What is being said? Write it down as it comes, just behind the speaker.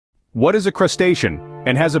What is a crustacean,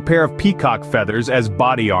 and has a pair of peacock feathers as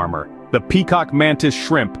body armor? The peacock mantis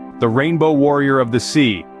shrimp, the rainbow warrior of the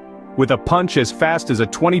sea. With a punch as fast as a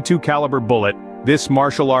 .22 caliber bullet, this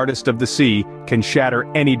martial artist of the sea can shatter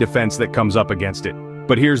any defense that comes up against it.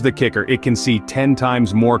 But here's the kicker, it can see 10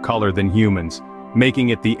 times more color than humans, making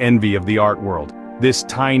it the envy of the art world. This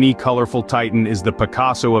tiny, colorful titan is the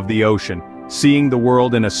Picasso of the ocean, seeing the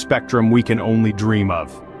world in a spectrum we can only dream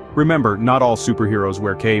of. Remember, not all superheroes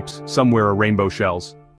wear capes, some wear rainbow shells.